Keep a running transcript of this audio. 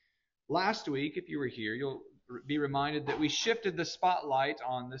Last week, if you were here, you'll be reminded that we shifted the spotlight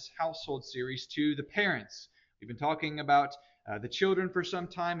on this household series to the parents. We've been talking about the children for some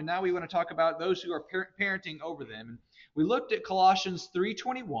time, and now we want to talk about those who are parenting over them. And we looked at Colossians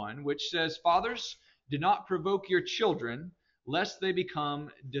 3:21, which says, "Fathers, do not provoke your children, lest they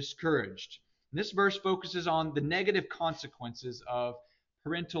become discouraged." And this verse focuses on the negative consequences of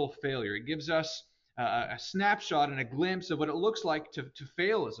parental failure. It gives us a snapshot and a glimpse of what it looks like to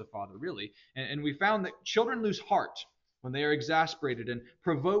fail as a father, really. And we found that children lose heart when they are exasperated and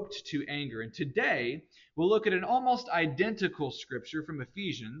provoked to anger. And today, we'll look at an almost identical scripture from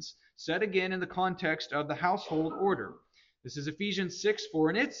Ephesians, set again in the context of the household order. This is Ephesians 6:4,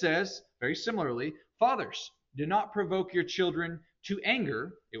 and it says, very similarly, "Fathers, do not provoke your children to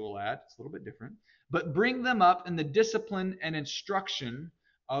anger," it will add, it's a little bit different, "but bring them up in the discipline and instruction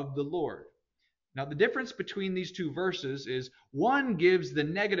of the Lord." Now, the difference between these two verses is one gives the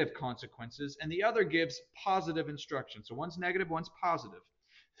negative consequences and the other gives positive instruction. So one's negative, one's positive.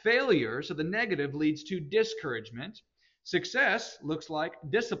 Failure, so the negative, leads to discouragement. Success looks like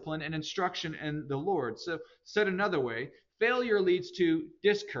discipline and instruction in the Lord. So said another way, failure leads to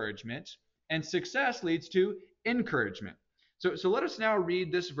discouragement and success leads to encouragement. So let us now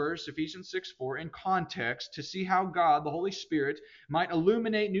read this verse, Ephesians 6:4, in context to see how God, the Holy Spirit, might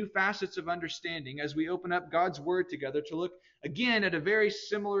illuminate new facets of understanding as we open up God's Word together to look again at a very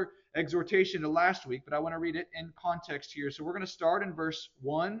similar exhortation to last week, but I want to read it in context here. So we're going to start in verse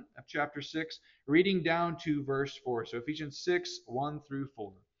 1 of chapter 6, reading down to verse 4. So Ephesians 6:1 through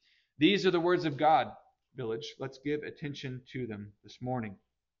 4. These are the words of God, village. Let's give attention to them this morning.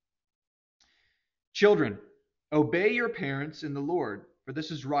 "Children, obey your parents in the Lord, for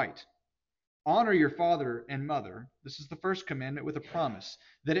this is right. Honor your father and mother." This is the first commandment with a promise,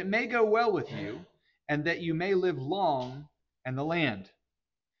 "that it may go well with you, and that you may live long in the land.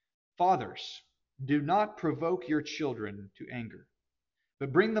 Fathers, do not provoke your children to anger,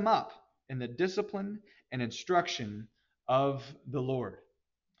 but bring them up in the discipline and instruction of the Lord."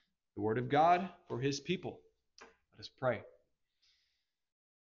 The word of God for His people. Let us pray.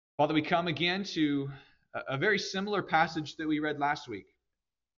 Father, we come again to a very similar passage that we read last week.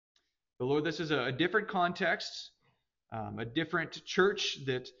 But Lord, this is a different context, a different church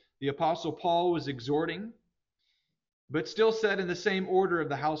that the Apostle Paul was exhorting, but still set in the same order of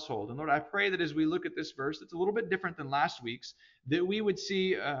the household. And Lord, I pray that as we look at this verse, it's a little bit different than last week's, that we would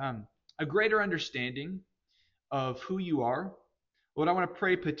see a greater understanding of who you are. Lord, I want to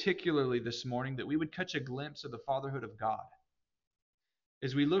pray particularly this morning that we would catch a glimpse of the fatherhood of God.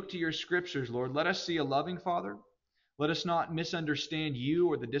 As we look to your scriptures, Lord, let us see a loving Father. Let us not misunderstand you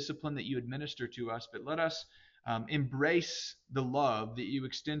or the discipline that you administer to us, but let us embrace the love that you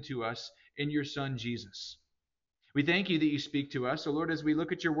extend to us in your Son, Jesus. We thank you that you speak to us. So, Lord, as we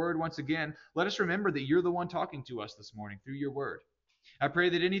look at your word once again, let us remember that you're the one talking to us this morning through your word. I pray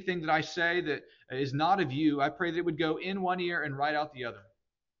that anything that I say that is not of you, I pray that it would go in one ear and right out the other.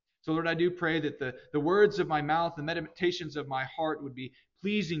 So, Lord, I do pray that the words of my mouth, the meditations of my heart would be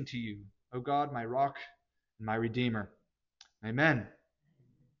pleasing to you, O God, my rock and my redeemer. Amen.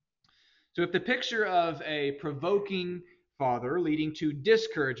 So if the picture of a provoking father leading to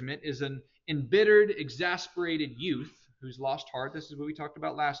discouragement is an embittered, exasperated youth who's lost heart, this is what we talked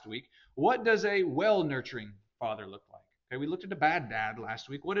about last week, what does a well-nurturing father look like? Okay, we looked at a bad dad last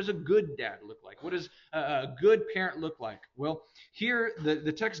week. What does a good dad look like? What does a good parent look like? Well, here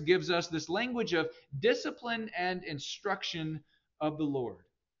the text gives us this language of discipline and instruction of the Lord.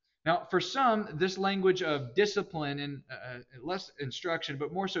 Now, for some, this language of discipline and less instruction,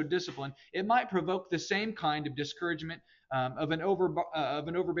 but more so discipline, it might provoke the same kind of discouragement of an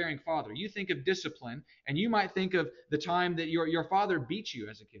overbearing father. You think of discipline, and you might think of the time that your father beat you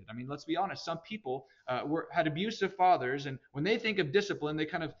as a kid. I mean, let's be honest. Some people had abusive fathers, and when they think of discipline, they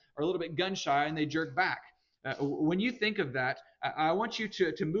kind of are a little bit gun shy and they jerk back. When you think of that, I want you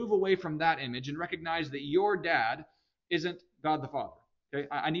to move away from that image and recognize that your dad isn't God the Father. Okay?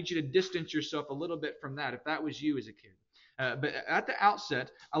 I need you to distance yourself a little bit from that if that was you as a kid. But at the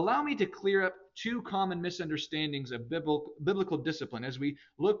outset, allow me to clear up two common misunderstandings of biblical discipline as we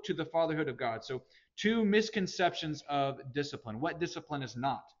look to the fatherhood of God. So two misconceptions of discipline. What discipline is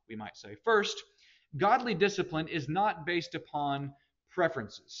not, we might say. First, godly discipline is not based upon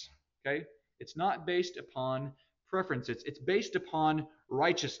preferences. Okay? It's not based upon preferences. It's based upon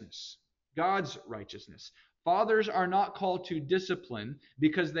righteousness, God's righteousness. Fathers are not called to discipline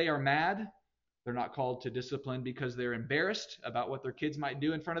because they are mad. They're not called to discipline because they're embarrassed about what their kids might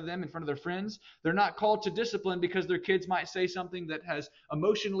do in front of them, in front of their friends. They're not called to discipline because their kids might say something that has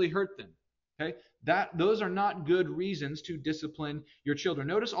emotionally hurt them. Okay? Those are not good reasons to discipline your children.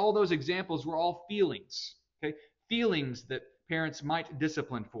 Notice all those examples were all feelings. Okay? Feelings that parents might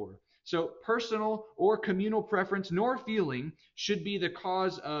discipline for. So personal or communal preference nor feeling should be the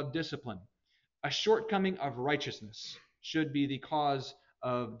cause of discipline. A shortcoming of righteousness should be the cause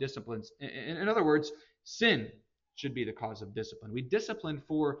of discipline. In other words, sin should be the cause of discipline. We discipline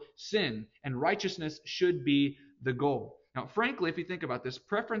for sin, and righteousness should be the goal. Now, frankly, if you think about this,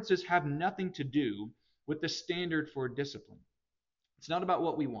 preferences have nothing to do with the standard for discipline. It's not about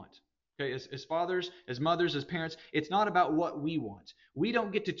what we want. Okay, as fathers, as mothers, as parents, it's not about what we want. We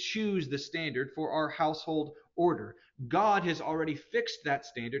don't get to choose the standard for our household order. God has already fixed that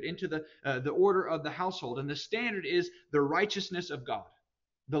standard into the order of the household, and the standard is the righteousness of God,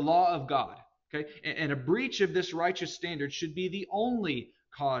 the law of God. Okay, and a breach of this righteous standard should be the only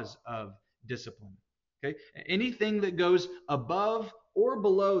cause of discipline. Okay, anything that goes above or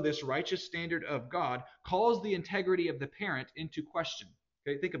below this righteous standard of God calls the integrity of the parent into question.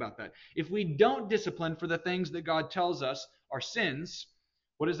 Okay, think about that. If we don't discipline for the things that God tells us are sins,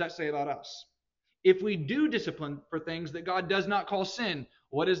 what does that say about us? If we do discipline for things that God does not call sin,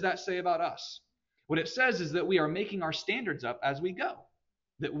 what does that say about us? What it says is that we are making our standards up as we go,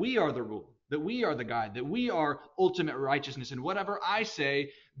 that we are the rule, that we are the guide, that we are ultimate righteousness, and whatever I say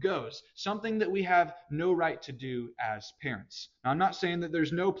goes. Something that we have no right to do as parents. Now, I'm not saying that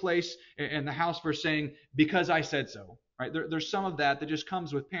there's no place in the house for saying, because I said so. Right? There's some of that just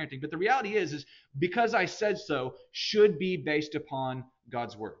comes with parenting. But the reality is because I said so should be based upon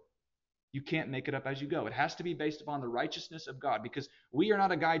God's word. You can't make it up as you go. It has to be based upon the righteousness of God, because we are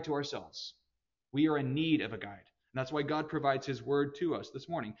not a guide to ourselves. We are in need of a guide. And that's why God provides his word to us this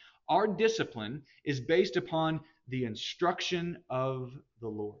morning. Our discipline is based upon the instruction of the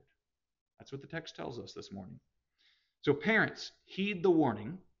Lord. That's what the text tells us this morning. So parents, heed the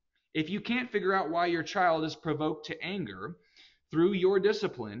warning. If you can't figure out why your child is provoked to anger through your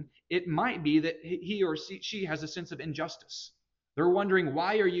discipline, it might be that he or she has a sense of injustice. They're wondering,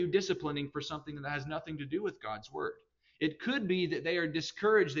 why are you disciplining for something that has nothing to do with God's word? It could be that they are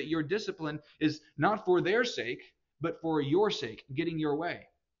discouraged that your discipline is not for their sake, but for your sake, getting your way.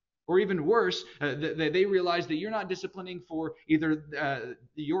 Or even worse, they realize that you're not disciplining for either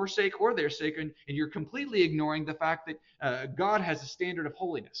your sake or their sake, and you're completely ignoring the fact that God has a standard of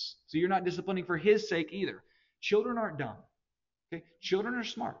holiness. So you're not disciplining for his sake either. Children aren't dumb. Okay? Children are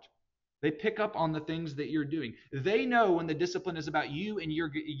smart. They pick up on the things that you're doing. They know when the discipline is about you and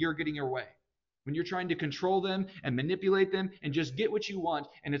you're getting your way. When you're trying to control them and manipulate them and just get what you want,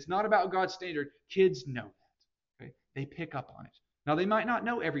 and it's not about God's standard, kids know that. Okay? They pick up on it. Now, they might not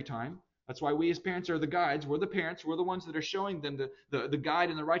know every time. That's why we as parents are the guides. We're the parents. We're the ones that are showing them the guide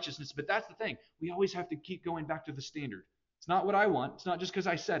and the righteousness. But that's the thing. We always have to keep going back to the standard. It's not what I want. It's not just because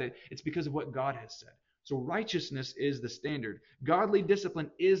I said it. It's because of what God has said. So righteousness is the standard. Godly discipline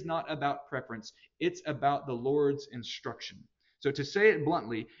is not about preference. It's about the Lord's instruction. So to say it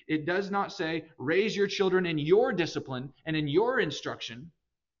bluntly, it does not say, raise your children in your discipline and in your instruction.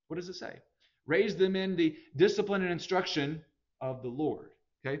 What does it say? Raise them in the discipline and instruction of the Lord.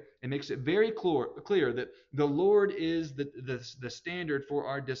 Okay? It makes it very clear that the Lord is the standard for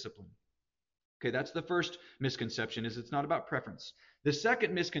our discipline. Okay, that's the first misconception, is it's not about preference. The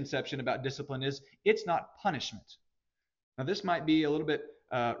second misconception about discipline is it's not punishment. Now, this might be a little bit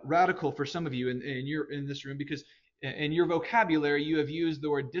radical for some of you in this room, because in your vocabulary you have used the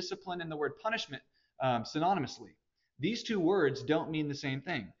word discipline and the word punishment synonymously. These two words don't mean the same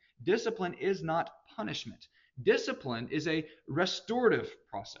thing. Discipline is not punishment. Discipline is a restorative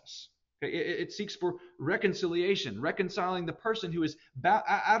process. Okay? It seeks for reconciliation, reconciling the person who is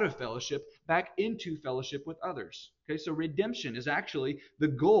out of fellowship back into fellowship with others. Okay? So redemption is actually the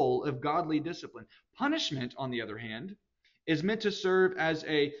goal of godly discipline. Punishment, on the other hand, is meant to serve as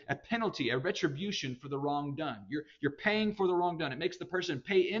a penalty, a retribution for the wrong done. You're paying for the wrong done. It makes the person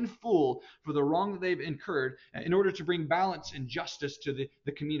pay in full for the wrong that they've incurred in order to bring balance and justice to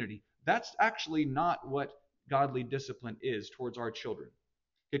the community. That's actually not what godly discipline is towards our children.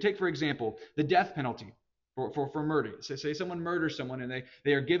 Okay, take, for example, the death penalty for murder. Say someone murders someone and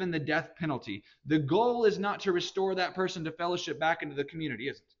they are given the death penalty. The goal is not to restore that person to fellowship back into the community,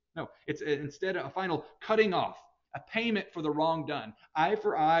 is it? No, it's instead a final cutting off, a payment for the wrong done. Eye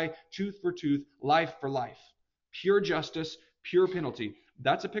for eye, tooth for tooth, life for life. Pure justice, pure penalty.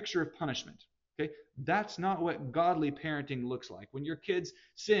 That's a picture of punishment. Okay? That's not what godly parenting looks like. When your kids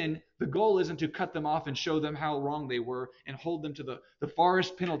sin, the goal isn't to cut them off and show them how wrong they were and hold them to the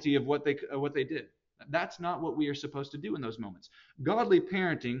farthest penalty of what they did. That's not what we are supposed to do in those moments. Godly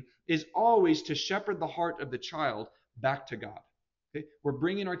parenting is always to shepherd the heart of the child back to God. Okay? We're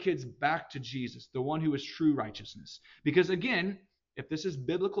bringing our kids back to Jesus, the one who is true righteousness. Because again, if this is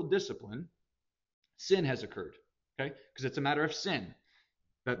biblical discipline, sin has occurred. Okay? Because it's a matter of sin.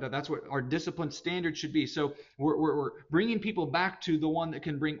 That's what our discipline standard should be. So we're bringing people back to the one that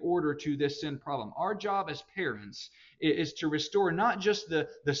can bring order to this sin problem. Our job as parents is to restore not just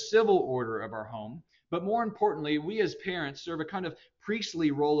the civil order of our home, but more importantly, we as parents serve a kind of priestly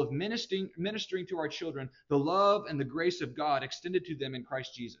role of ministering to our children the love and the grace of God extended to them in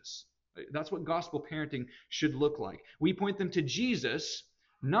Christ Jesus. That's what gospel parenting should look like. We point them to Jesus,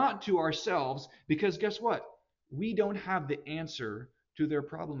 not to ourselves, because guess what? We don't have the answer to their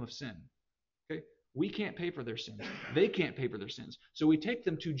problem of sin. Okay? We can't pay for their sins. They can't pay for their sins. So we take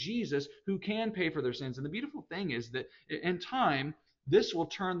them to Jesus who can pay for their sins. And the beautiful thing is that in time, this will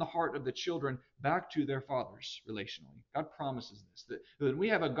turn the heart of the children back to their fathers relationally. God promises this. That when we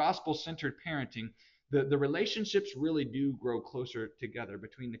have a gospel-centered parenting, the relationships really do grow closer together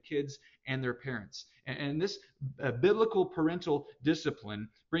between the kids and their parents. And this biblical parental discipline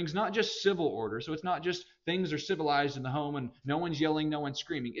brings not just civil order, so it's not just things are civilized in the home and no one's yelling, no one's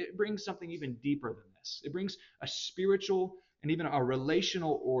screaming. It brings something even deeper than this. It brings a spiritual and even a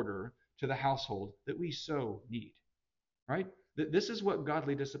relational order to the household that we so need, right? This is what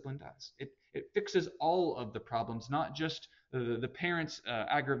godly discipline does. It fixes all of the problems, not just the parents'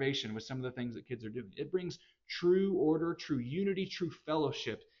 aggravation with some of the things that kids are doing. It brings true order, true unity, true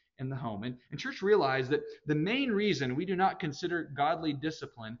fellowship in the home. And church, realize that the main reason we do not consider godly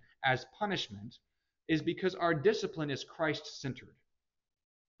discipline as punishment is because our discipline is Christ-centered.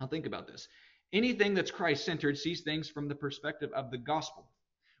 Now think about this. Anything that's Christ-centered sees things from the perspective of the gospel,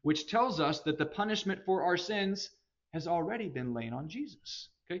 which tells us that the punishment for our sins has already been laid on Jesus.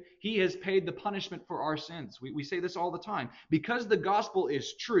 Okay? He has paid the punishment for our sins. We say this all the time. Because the gospel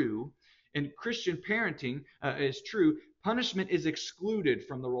is true and Christian parenting is true, punishment is excluded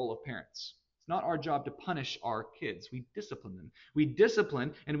from the role of parents. It's not our job to punish our kids. We discipline them. We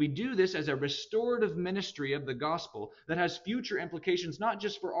discipline, and we do this as a restorative ministry of the gospel that has future implications not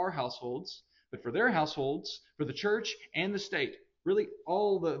just for our households, but for their households, for the church, and the state. Really,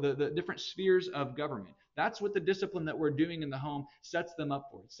 all the different spheres of government. That's what the discipline that we're doing in the home sets them up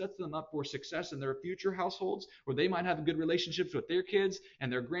for. It sets them up for success in their future households where they might have good relationships with their kids and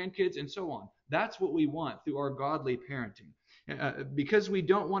their grandkids and so on. That's what we want through our godly parenting. Because we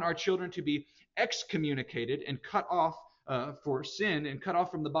don't want our children to be excommunicated and cut off for sin and cut off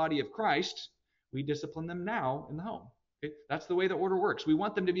from the body of Christ, we discipline them now in the home. Okay? That's the way the order works. We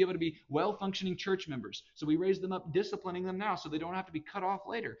want them to be able to be well-functioning church members. So we raise them up, disciplining them now so they don't have to be cut off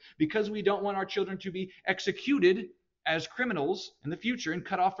later. Because we don't want our children to be executed as criminals in the future and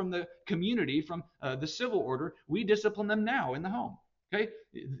cut off from the community, from the civil order, we discipline them now in the home. Okay?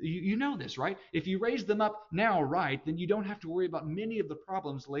 You know this, right? If you raise them up now right, then you don't have to worry about many of the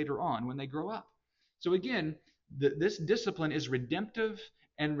problems later on when they grow up. So again, this discipline is redemptive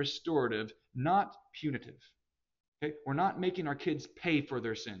and restorative, not punitive. Okay? We're not making our kids pay for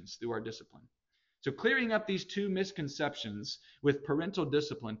their sins through our discipline. So clearing up these two misconceptions with parental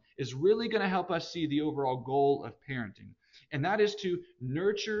discipline is really going to help us see the overall goal of parenting. And that is to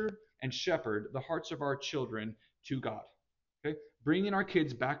nurture and shepherd the hearts of our children to God. Okay? Bringing our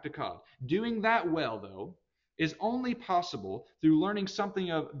kids back to God. Doing that well, though, is only possible through learning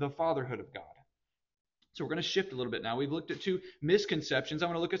something of the fatherhood of God. So we're going to shift a little bit now. We've looked at two misconceptions. I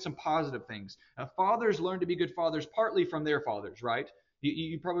want to look at some positive things. Fathers learn to be good fathers partly from their fathers, right?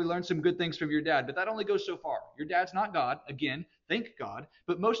 You probably learned some good things from your dad, but that only goes so far. Your dad's not God. Again, thank God.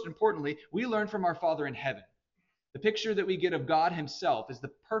 But most importantly, we learn from our Father in heaven. The picture that we get of God himself is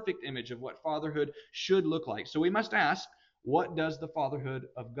the perfect image of what fatherhood should look like. So we must ask, what does the fatherhood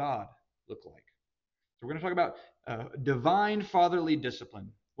of God look like? So we're going to talk about divine fatherly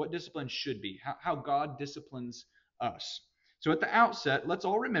discipline. What discipline should be, how God disciplines us. So at the outset, let's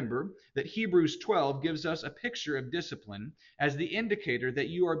all remember that Hebrews 12 gives us a picture of discipline as the indicator that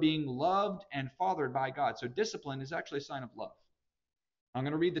you are being loved and fathered by God. So discipline is actually a sign of love. I'm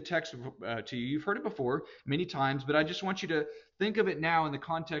going to read the text to you. You've heard it before many times, but I just want you to think of it now in the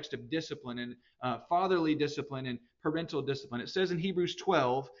context of discipline and fatherly discipline and parental discipline. It says in Hebrews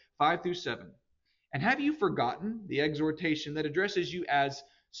 12, 5 through 7, "And have you forgotten the exhortation that addresses you as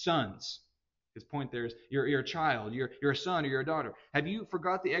sons?" His point there is you're a child, you're a son or you're a daughter. "Have you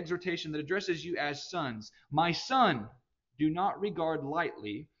forgot the exhortation that addresses you as sons? My son, do not regard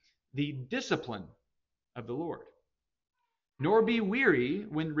lightly the discipline of the Lord, nor be weary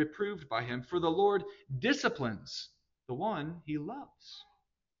when reproved by him, for the Lord disciplines the one he loves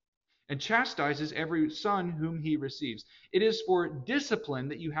and chastises every son whom he receives." It is for discipline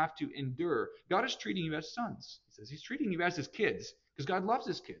that you have to endure. God is treating you as sons. He says he's treating you as his kids. because God loves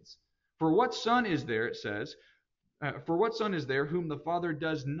his kids. For what son is there, it says, for what son is there whom the father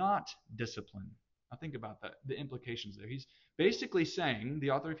does not discipline? Now think about that, the implications there. He's basically saying,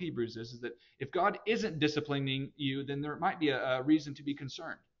 the author of Hebrews is that if God isn't disciplining you, then there might be a reason to be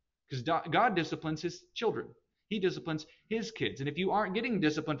concerned. Because God disciplines his children. He disciplines his kids. And if you aren't getting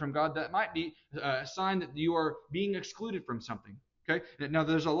discipline from God, that might be a sign that you are being excluded from something. Okay? Now,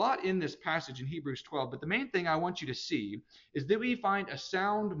 there's a lot in this passage in Hebrews 12, but the main thing I want you to see is that we find a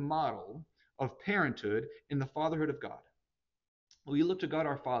sound model of parenthood in the fatherhood of God. We look to God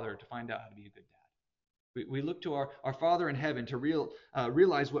our Father to find out how to be a good dad. We look to our Father in heaven to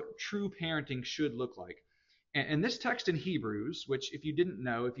realize what true parenting should look like. And this text in Hebrews, which if you didn't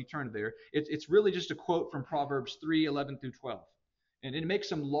know, if you turned there, it's really just a quote from Proverbs 3:11 through 12. And it makes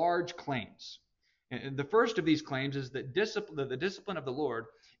some large claims. And the first of these claims is that the discipline of the Lord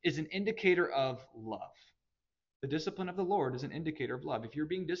is an indicator of love. The discipline of the Lord is an indicator of love. If you're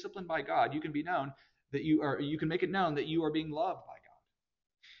being disciplined by God, you can make it known that you are being loved by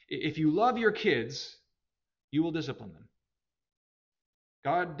God. If you love your kids, you will discipline them.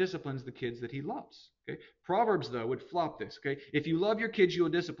 God disciplines the kids that he loves. Okay? Proverbs, though, would flop this. Okay? If you love your kids, you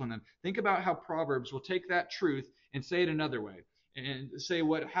will discipline them. Think about how Proverbs will take that truth and say it another way. And say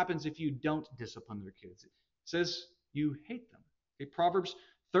what happens if you don't discipline their kids. It says you hate them. Okay? Proverbs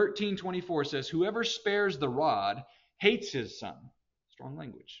 13:24 says, whoever spares the rod hates his son. Strong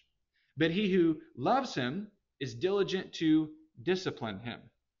language. But he who loves him is diligent to discipline him.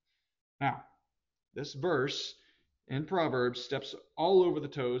 Now, this verse in Proverbs steps all over the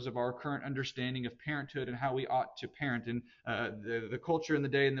toes of our current understanding of parenthood and how we ought to parent in the culture and the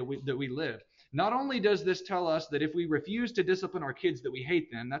day that we live. Not only does this tell us that if we refuse to discipline our kids that we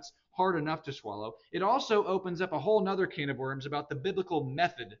hate them, that's hard enough to swallow. It also opens up a whole nother can of worms about the biblical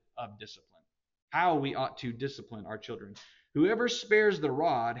method of discipline, how we ought to discipline our children. Whoever spares the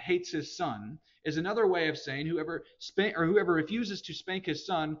rod hates his son is another way of saying whoever refuses to spank his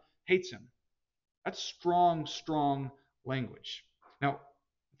son hates him. That's strong, strong language. Now,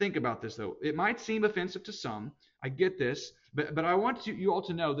 think about this, though. It might seem offensive to some. I get this. But I want you all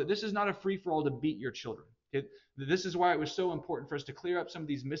to know that this is not a free-for-all to beat your children. This is why it was so important for us to clear up some of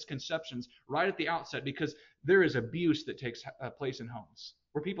these misconceptions right at the outset, because there is abuse that takes place in homes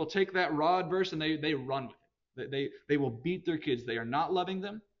where people take that rod verse and they run with it. They will beat their kids. They are not loving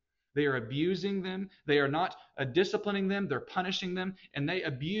them. They are abusing them. They are not disciplining them. They're punishing them. And they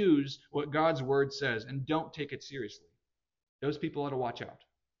abuse what God's word says and don't take it seriously. Those people ought to watch out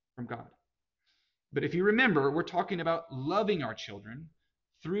from God. But if you remember, we're talking about loving our children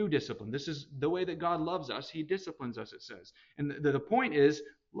through discipline. This is the way that God loves us. He disciplines us, it says. And the point is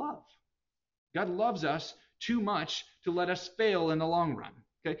love. God loves us too much to let us fail in the long run.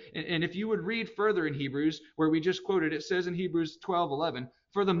 Okay? And if you would read further in Hebrews, where we just quoted, it says in Hebrews 12:11,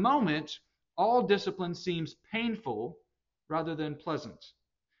 for the moment, all discipline seems painful rather than pleasant.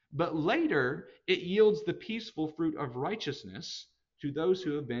 But later, it yields the peaceful fruit of righteousness to those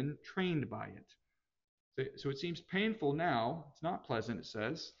who have been trained by it. So it seems painful now. It's not pleasant, it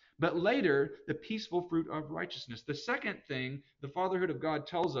says. But later, the peaceful fruit of righteousness. The second thing the fatherhood of God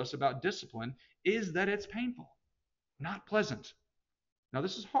tells us about discipline is that it's painful, not pleasant. Now,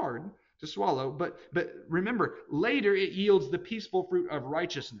 this is hard to swallow, but remember, later it yields the peaceful fruit of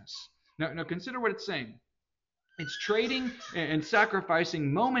righteousness. Now consider what it's saying. It's trading and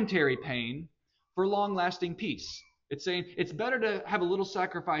sacrificing momentary pain for long-lasting peace. It's saying it's better to have a little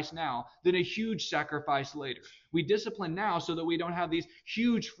sacrifice now than a huge sacrifice later. We discipline now so that we don't have these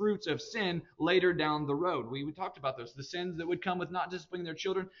huge fruits of sin later down the road. We talked about those. The sins that would come with not disciplining their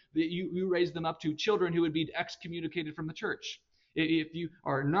children, that you raise them up to children who would be excommunicated from the church. If you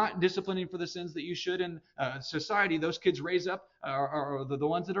are not disciplining for the sins that you should in society, those kids raise up are the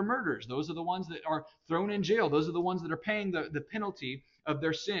ones that are murderers. Those are the ones that are thrown in jail. Those are the ones that are paying the penalty of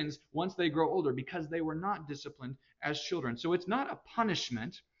their sins once they grow older because they were not disciplined as children. So it's not a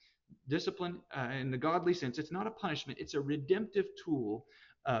punishment. Discipline in the godly sense, it's not a punishment. It's a redemptive tool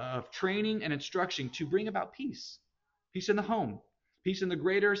of training and instruction to bring about peace. Peace in the home. Peace in the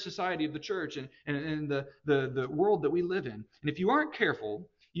greater society of the church and the world that we live in. And if you aren't careful,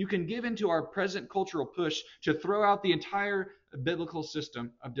 you can give into our present cultural push to throw out the entire biblical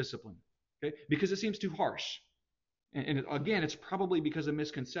system of discipline, okay? Because it seems too harsh. And again, it's probably because of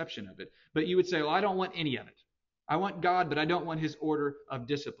misconception of it. But you would say, well, I don't want any of it. I want God, but I don't want his order of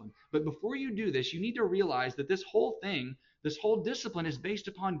discipline. But before you do this, you need to realize that this whole thing, this whole discipline is based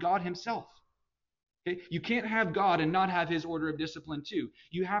upon God himself. Okay? You can't have God and not have his order of discipline too.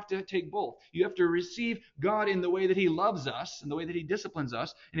 You have to take both. You have to receive God in the way that he loves us, in the way that he disciplines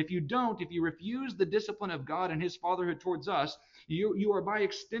us. And if you don't, if you refuse the discipline of God and his fatherhood towards us, you are by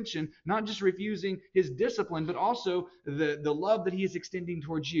extension not just refusing his discipline, but also the love that he is extending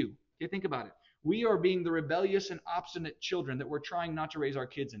towards you. Okay, think about it. We are being the rebellious and obstinate children that we're trying not to raise our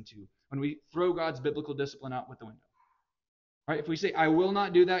kids into when we throw God's biblical discipline out with the window. Right? If we say, I will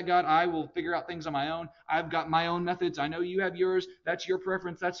not do that, God, I will figure out things on my own. I've got my own methods. I know you have yours. That's your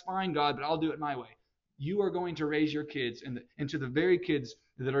preference. That's fine, God, but I'll do it my way. You are going to raise your kids into the very kids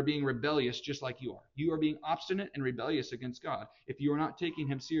that are being rebellious just like you are. You are being obstinate and rebellious against God if you are not taking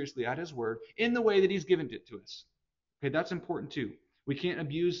him seriously at his word in the way that he's given it to us. Okay, that's important too. We can't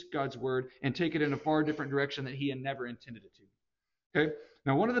abuse God's word and take it in a far different direction that he had never intended it to. Okay?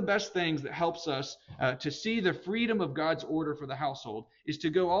 Now, one of the best things that helps us to see the freedom of God's order for the household is to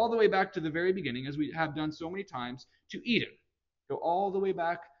go all the way back to the very beginning, as we have done so many times, to Eden. Go all the way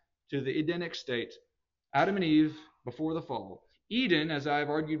back to the Edenic state, Adam and Eve before the fall. Eden, as I've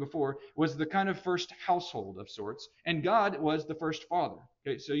argued before, was the kind of first household of sorts, and God was the first father.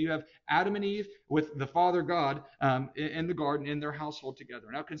 Okay, so you have Adam and Eve with the Father God in the garden, in their household together.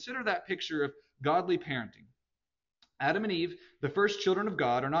 Now consider that picture of godly parenting. Adam and Eve, the first children of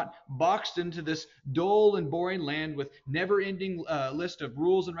God, are not boxed into this dull and boring land with never-ending list of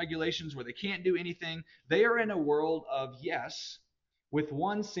rules and regulations where they can't do anything. They are in a world of yes with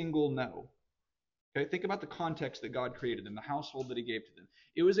one single no. Okay, think about the context that God created them, the household that he gave to them.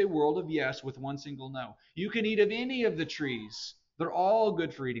 It was a world of yes with one single no. You can eat of any of the trees. They're all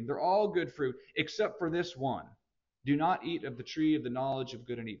good for eating. They're all good fruit, except for this one. Do not eat of the tree of the knowledge of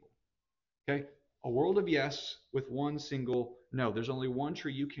good and evil. Okay? A world of yes with one single no. There's only one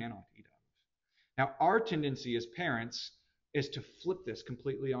tree you cannot eat of. Now, our tendency as parents is to flip this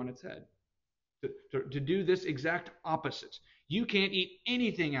completely on its head, to do this exact opposite. You can't eat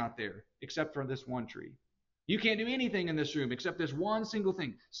anything out there except for this one tree. You can't do anything in this room except this one single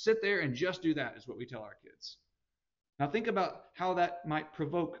thing. Sit there and just do that, is what we tell our kids. Now, think about how that might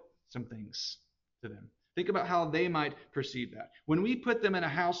provoke some things to them. Think about how they might perceive that. When we put them in a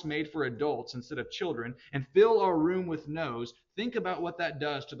house made for adults instead of children and fill our room with no's, think about what that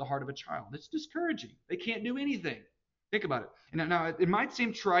does to the heart of a child. It's discouraging. They can't do anything. Think about it. And now, it might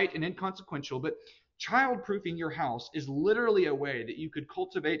seem trite and inconsequential, but child-proofing your house is literally a way that you could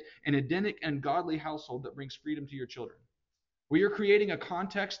cultivate an Edenic and godly household that brings freedom to your children. We are creating a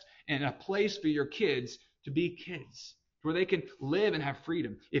context and a place for your kids to be kids, where they can live and have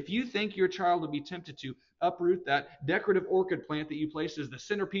freedom. If you think your child will be tempted to uproot that decorative orchid plant that you placed as the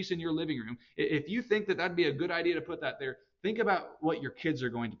centerpiece in your living room, if you think that that'd be a good idea to put that there, think about what your kids are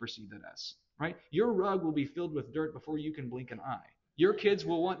going to perceive that as, right? Your rug will be filled with dirt before you can blink an eye. Your kids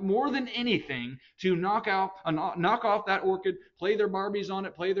will want more than anything to knock off that orchid, play their Barbies on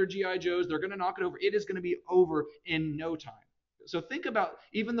it, play their G.I. Joes. They're going to knock it over. It is going to be over in no time. So think about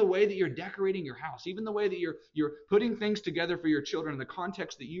even the way that you're decorating your house, even the way that you're putting things together for your children in the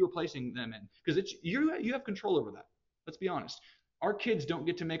context that you are placing them in, because you have control over that. Let's be honest. Our kids don't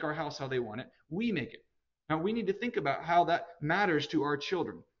get to make our house how they want it. We make it. Now we need to think about how that matters to our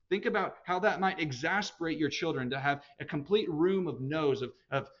children. Think about how that might exasperate your children to have a complete room of no's,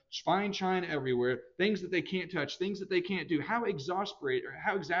 of fine china everywhere, things that they can't touch, things that they can't do. How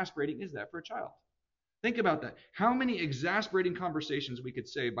exasperating is that for a child? Think about that. How many exasperating conversations we could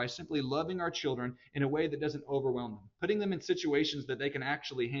save by simply loving our children in a way that doesn't overwhelm them, putting them in situations that they can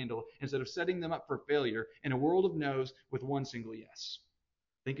actually handle instead of setting them up for failure in a world of no's with one single yes.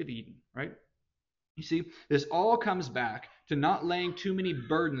 Think of Eden, right? You see, this all comes back to not laying too many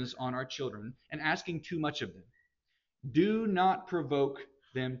burdens on our children and asking too much of them. Do not provoke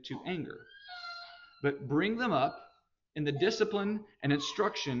them to anger, but bring them up in the discipline and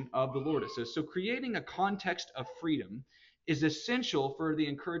instruction of the Lord, it says. So creating a context of freedom is essential for the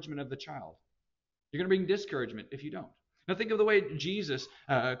encouragement of the child. You're going to bring discouragement if you don't. Now think of the way Jesus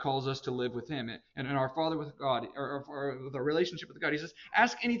calls us to live with him and our Father with God, or with a relationship with God. He says,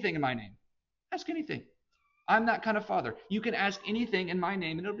 ask anything in my name. Ask anything. I'm that kind of father. You can ask anything in my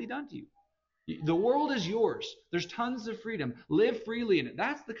name and it'll be done to you. The world is yours. There's tons of freedom. Live freely in it.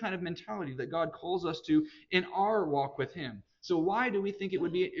 That's the kind of mentality that God calls us to in our walk with him. So why do we think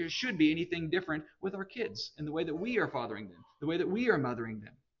it should be anything different with our kids and the way that we are fathering them, the way that we are mothering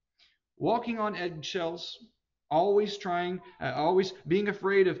them? Walking on eggshells, always being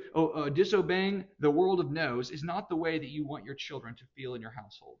afraid of disobeying the world of no's is not the way that you want your children to feel in your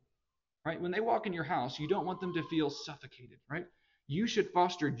household. Right? When they walk in your house, you don't want them to feel suffocated, right? You should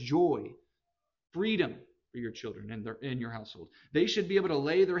foster joy, freedom, for your children and in your household. They should be able to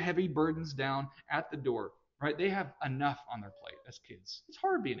lay their heavy burdens down at the door, right? They have enough on their plate as kids. It's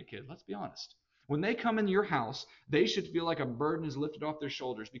hard being a kid, let's be honest. When they come into your house, they should feel like a burden is lifted off their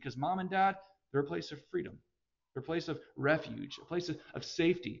shoulders because mom and dad, they're a place of freedom. They're a place of refuge, a place of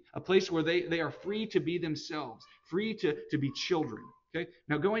safety, a place where they are free to be themselves, free to be children. Okay?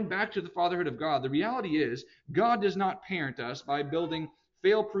 Now, going back to the fatherhood of God, the reality is God does not parent us by building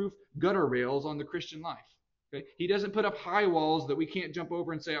fail-proof gutter rails on the Christian life. Okay? He doesn't put up high walls that we can't jump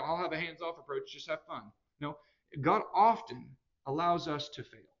over and say, I'll have a hands-off approach, just have fun. No, God often allows us to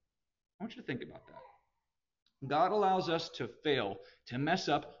fail. I want you to think about that. God allows us to fail, to mess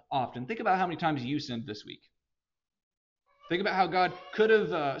up often. Think about how many times you sinned this week. Think about how God could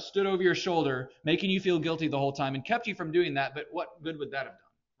have stood over your shoulder, making you feel guilty the whole time and kept you from doing that, but what good would that have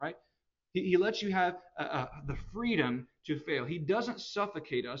done, right? He lets you have the freedom to fail. He doesn't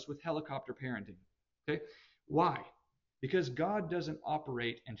suffocate us with helicopter parenting. Okay? Why? Because God doesn't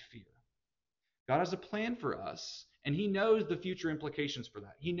operate in fear. God has a plan for us, and He knows the future implications for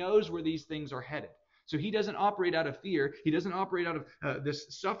that. He knows where these things are headed. So He doesn't operate out of fear. He doesn't operate out of this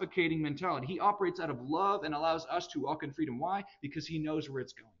suffocating mentality. He operates out of love and allows us to walk in freedom. Why? Because He knows where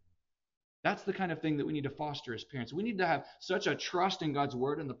it's going. That's the kind of thing that we need to foster as parents. We need to have such a trust in God's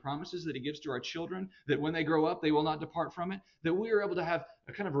word and the promises that He gives to our children that when they grow up, they will not depart from it, that we are able to have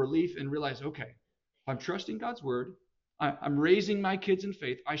a kind of relief and realize, okay, if I'm trusting God's word, I'm raising my kids in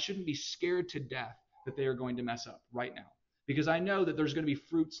faith, I shouldn't be scared to death that they are going to mess up right now. Because I know that there's going to be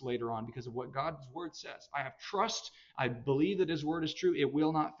fruits later on because of what God's word says. I have trust. I believe that His word is true. It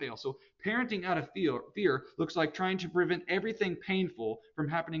will not fail. So parenting out of fear looks like trying to prevent everything painful from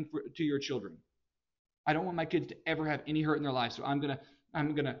happening to your children. I don't want my kids to ever have any hurt in their life, so I'm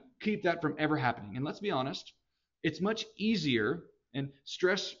gonna keep that from ever happening. And let's be honest, it's much easier and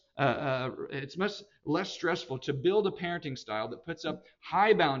it's much less stressful to build a parenting style that puts up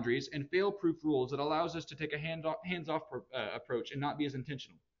high boundaries and fail-proof rules that allows us to take a hands-off approach and not be as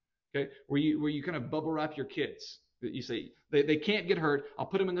intentional. Okay, where you kind of bubble wrap your kids. You say they can't get hurt. I'll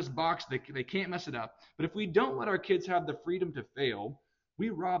put them in this box. They can't mess it up. But if we don't let our kids have the freedom to fail,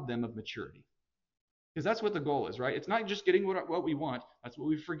 we rob them of maturity. Because that's what the goal is, right? It's not just getting what we want. That's what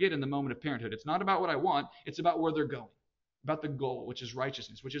we forget in the moment of parenthood. It's not about what I want. It's about where they're going. About the goal, which is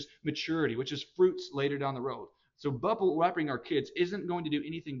righteousness, which is maturity, which is fruits later down the road. So bubble wrapping our kids isn't going to do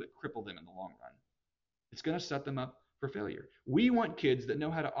anything but cripple them in the long run. It's going to set them up for failure. We want kids that know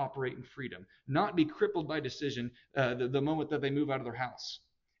how to operate in freedom, not be crippled by decision the moment that they move out of their house.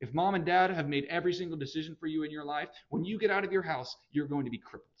 If mom and dad have made every single decision for you in your life, when you get out of your house, you're going to be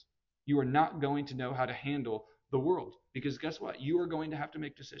crippled. You are not going to know how to handle the world because guess what? You are going to have to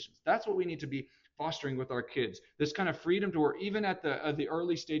make decisions. That's what we need to be fostering with our kids. This kind of freedom to where even at the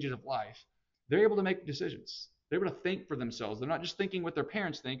early stages of life, they're able to make decisions. They're able to think for themselves. They're not just thinking what their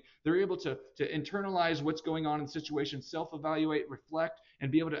parents think. They're able to internalize what's going on in the situation, self-evaluate, reflect,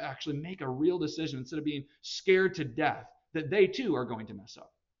 and be able to actually make a real decision instead of being scared to death that they too are going to mess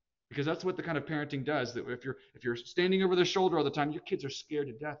up. Because that's what the kind of parenting does. That if you're standing over their shoulder all the time, your kids are scared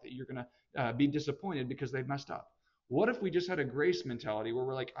to death that you're going to be disappointed because they've messed up. What if we just had a grace mentality where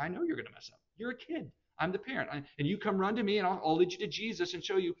we're like, I know you're going to mess up. You're a kid. I'm the parent. And you come run to me and I'll lead you to Jesus and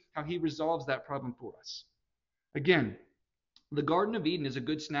show you how He resolves that problem for us. Again, the Garden of Eden is a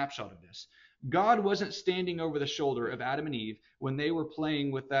good snapshot of this. God wasn't standing over the shoulder of Adam and Eve when they were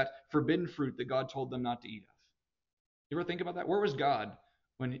playing with that forbidden fruit that God told them not to eat of. You ever think about that? Where was God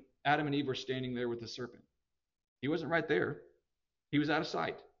when Adam and Eve were standing there with the serpent? He wasn't right there. He was out of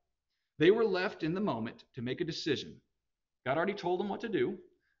sight. They were left in the moment to make a decision. God already told them what to do.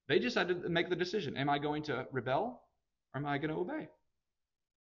 They just had to make the decision. Am I going to rebel or am I going to obey?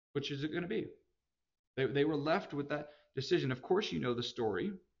 Which is it going to be? They were left with that decision. Of course, you know the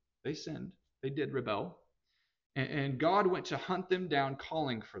story. They sinned. They did rebel. And God went to hunt them down,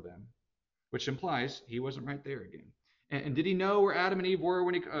 calling for them, which implies He wasn't right there again. And did He know where Adam and Eve were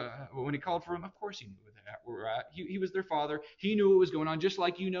when He called for them? Of course He knew where they were at. He was their father. He knew what was going on, just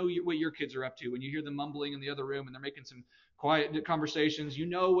like you know what your kids are up to. When you hear them mumbling in the other room and they're making some quiet conversations, you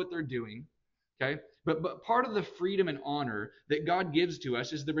know what they're doing. Okay? But part of the freedom and honor that God gives to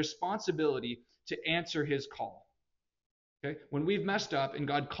us is the responsibility to answer His call. Okay? When we've messed up and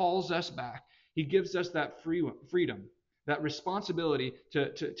God calls us back, He gives us that freedom, that responsibility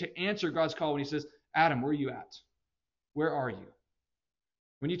to answer God's call when He says, Adam, where are you at? Where are you?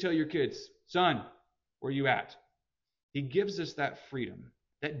 When you tell your kids, son, where are you at? He gives us that freedom,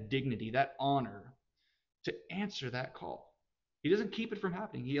 that dignity, that honor to answer that call. He doesn't keep it from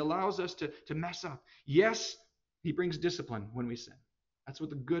happening. He allows us to mess up. Yes, He brings discipline when we sin. That's what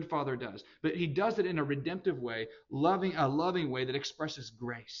the good Father does. But he does it in a redemptive way, a loving way that expresses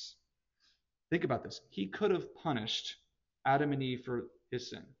grace. Think about this. He could have punished Adam and Eve for his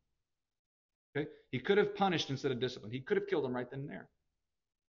sin. Okay? He could have punished instead of disciplined. He could have killed them right then and there.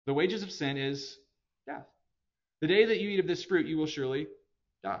 The wages of sin is death. The day that you eat of this fruit, you will surely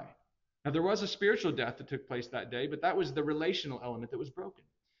die. Now, there was a spiritual death that took place that day, but that was the relational element that was broken.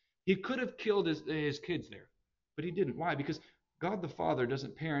 He could have killed his kids there, but he didn't. Why? Because God the Father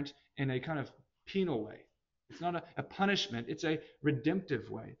doesn't parent in a kind of penal way. It's not a punishment. It's a redemptive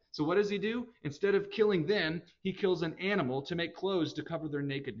way. So what does he do? Instead of killing them, he kills an animal to make clothes to cover their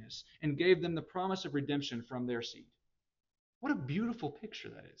nakedness and gave them the promise of redemption from their seed. What a beautiful picture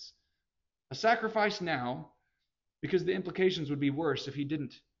that is. A sacrifice now, because the implications would be worse if he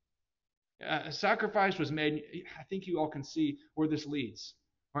didn't. A sacrifice was made. I think you all can see where this leads.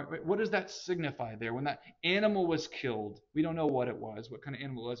 Right? What does that signify there? When that animal was killed, we don't know what it was, what kind of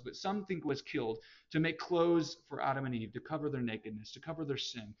animal it was, but something was killed to make clothes for Adam and Eve, to cover their nakedness, to cover their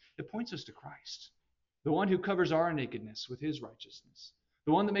sin. It points us to Christ, the one who covers our nakedness with his righteousness,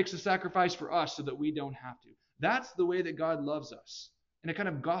 the one that makes a sacrifice for us so that we don't have to. That's the way that God loves us, in a kind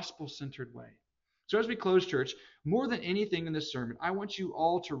of gospel-centered way. So as we close, church, more than anything in this sermon, I want you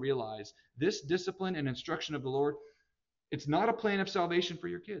all to realize this discipline and instruction of the Lord, it's not a plan of salvation for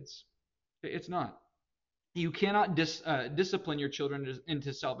your kids. It's not. You cannot discipline your children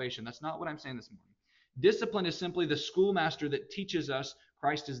into salvation. That's not what I'm saying this morning. Discipline is simply the schoolmaster that teaches us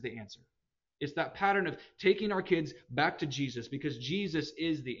Christ is the answer. It's that pattern of taking our kids back to Jesus because Jesus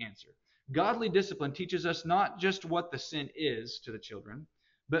is the answer. Godly discipline teaches us not just what the sin is to the children,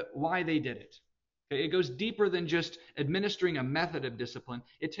 but why they did it. It goes deeper than just administering a method of discipline.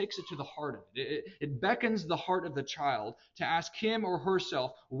 It takes it to the heart of it. It beckons the heart of the child to ask him or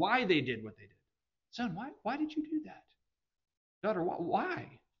herself why they did what they did. Son, why did you do that? Daughter,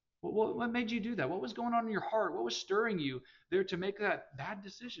 why? What made you do that? What was going on in your heart? What was stirring you there to make that bad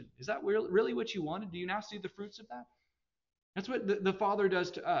decision? Is that really what you wanted? Do you now see the fruits of that? That's what the Father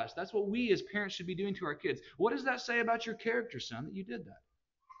does to us. That's what we as parents should be doing to our kids. What does that say about your character, son, that you did that?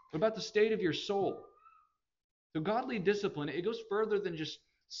 What about the state of your soul? So godly discipline, it goes further than just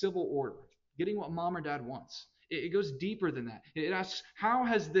civil order, getting what mom or dad wants. It goes deeper than that. It asks, how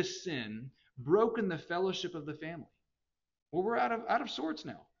has this sin broken the fellowship of the family? Well, we're out of sorts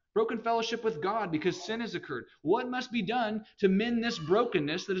now. Broken fellowship with God because sin has occurred. What must be done to mend this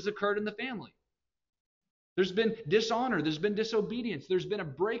brokenness that has occurred in the family? There's been dishonor. There's been disobedience. There's been a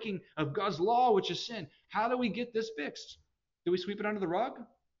breaking of God's law, which is sin. How do we get this fixed? Do we sweep it under the rug?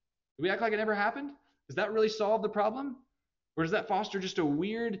 Do we act like it never happened? Does that really solve the problem? Or does that foster just a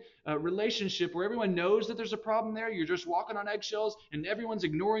weird relationship where everyone knows that there's a problem there? You're just walking on eggshells and everyone's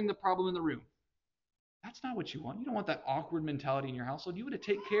ignoring the problem in the room. That's not what you want. You don't want that awkward mentality in your household. You want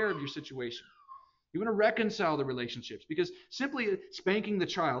to take care of your situation. You want to reconcile the relationships because simply spanking the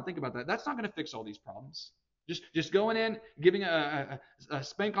child, think about that, that's not going to fix all these problems. Just going in, giving a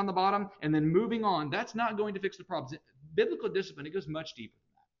spank on the bottom, and then moving on, that's not going to fix the problems. Biblical discipline, it goes much deeper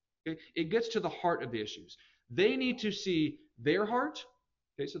than that. Okay? It gets to the heart of the issues. They need to see their heart.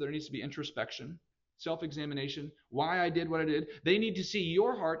 Okay, so there needs to be introspection, self-examination, why I did what I did. They need to see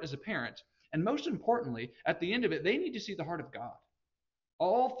your heart as a parent. And most importantly, at the end of it, they need to see the heart of God.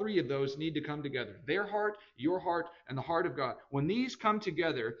 All three of those need to come together. Their heart, your heart, and the heart of God. When these come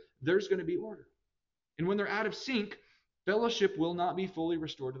together, there's going to be order. And when they're out of sync, fellowship will not be fully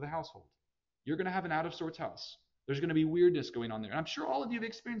restored to the household. You're going to have an out-of-sorts house. There's going to be weirdness going on there. And I'm sure all of you have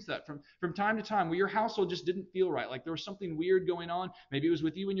experienced that from time to time where your household just didn't feel right. Like there was something weird going on. Maybe it was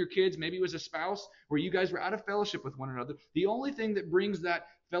with you and your kids. Maybe it was a spouse where you guys were out of fellowship with one another. The only thing that brings that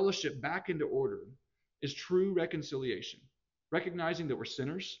fellowship back into order is true reconciliation. Recognizing that we're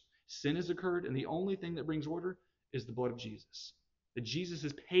sinners, sin has occurred, and the only thing that brings order is the blood of Jesus. That Jesus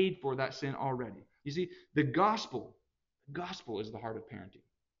has paid for that sin already. You see, the gospel is the heart of parenting.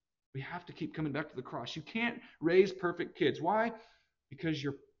 We have to keep coming back to the cross. You can't raise perfect kids. Why? Because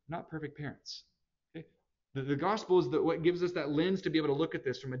you're not perfect parents. Okay? The gospel is what gives us that lens to be able to look at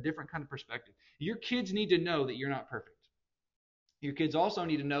this from a different kind of perspective. Your kids need to know that you're not perfect. Your kids also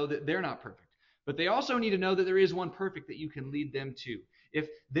need to know that they're not perfect. But they also need to know that there is one perfect that you can lead them to. If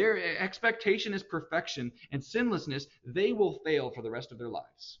their expectation is perfection and sinlessness, they will fail for the rest of their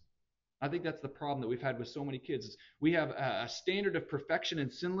lives. I think that's the problem that we've had with so many kids. Is we have a standard of perfection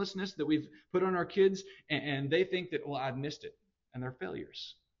and sinlessness that we've put on our kids, and they think that, well, I've missed it, and they're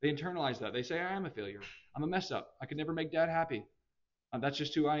failures. They internalize that. They say, I am a failure. I'm a mess up. I could never make dad happy. That's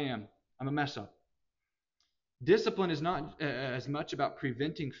just who I am. I'm a mess up. Discipline is not as much about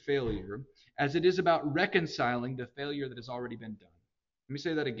preventing failure as it is about reconciling the failure that has already been done. Let me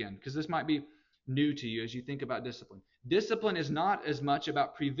say that again, because this might be new to you as you think about discipline. Discipline is not as much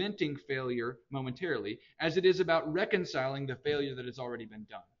about preventing failure momentarily as it is about reconciling the failure that has already been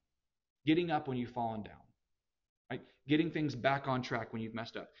done. Getting up when you've fallen down. Right? Getting things back on track when you've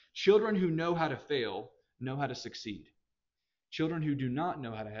messed up. Children who know how to fail know how to succeed. Children who do not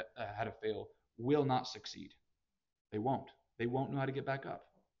know how to fail will not succeed. They won't. They won't know how to get back up.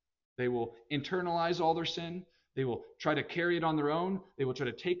 They will internalize all their sin. They will try to carry it on their own. They will try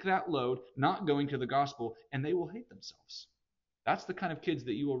to take that load, not going to the gospel, and they will hate themselves. That's the kind of kids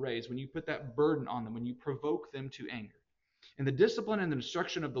that you will raise when you put that burden on them, when you provoke them to anger. And the discipline and the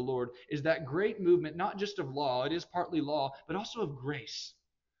instruction of the Lord is that great movement, not just of law, it is partly law, but also of grace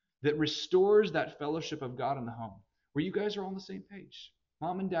that restores that fellowship of God in the home, where you guys are all on the same page.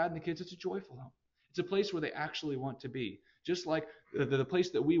 Mom and dad and the kids, it's a joyful home. It's a place where they actually want to be, just like the place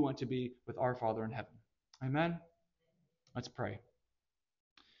that we want to be with our Father in heaven. Amen? Let's pray.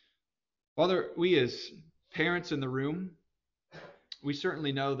 Father, we as parents in the room, we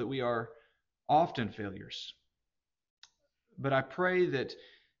certainly know that we are often failures. But I pray that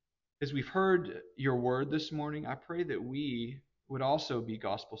as we've heard your word this morning, I pray that we would also be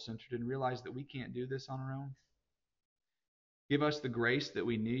gospel-centered and realize that we can't do this on our own. Give us the grace that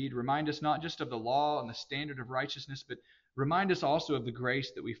we need. Remind us not just of the law and the standard of righteousness, but remind us also of the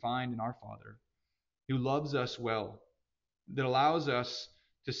grace that we find in our Father, who loves us well, that allows us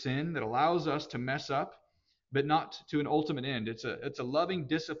to sin, that allows us to mess up, but not to an ultimate end. It's a loving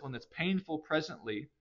discipline that's painful presently,